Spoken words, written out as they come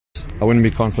I wouldn't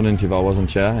be confident if I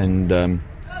wasn't here, and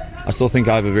I still think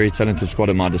I have a very talented squad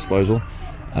at my disposal.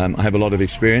 I have a lot of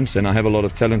experience and I have a lot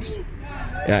of talent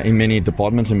in many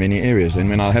departments and many areas. And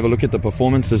when I have a look at the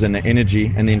performances and the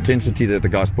energy and the intensity that the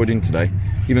guys put in today,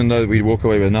 even though we walk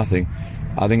away with nothing,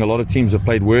 I think a lot of teams have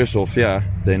played worse off here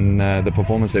than the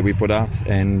performance that we put out.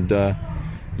 And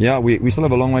yeah, we still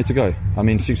have a long way to go. I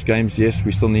mean, 6 games, yes,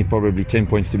 we still need probably 10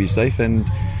 points to be safe. And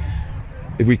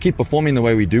if we keep performing the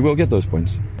way we do, we'll get those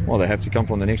points. Well, they have to come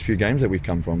from the next few games that we've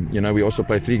come from. You know, we also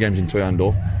play 3 games in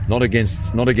Thohoyandou, not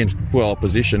against poor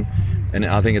opposition. And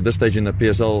I think at this stage in the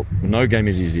PSL, no game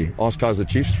is easy. Ask Kaizer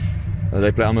Chiefs.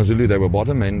 They play AmaZulu, they were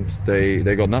bottom, and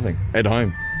they got nothing at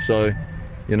home. So,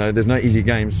 you know, there's no easy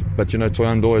games. But, you know,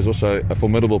 Thohoyandou is also a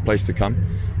formidable place to come.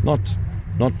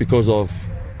 Not because of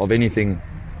anything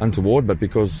untoward, but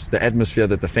because the atmosphere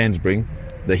that the fans bring,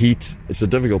 the heat, it's a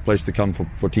difficult place to come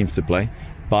for teams to play.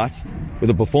 But with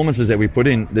the performances that we put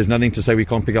in, there's nothing to say we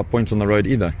can't pick up points on the road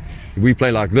either. If we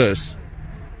play like this,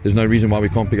 there's no reason why we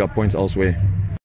can't pick up points elsewhere.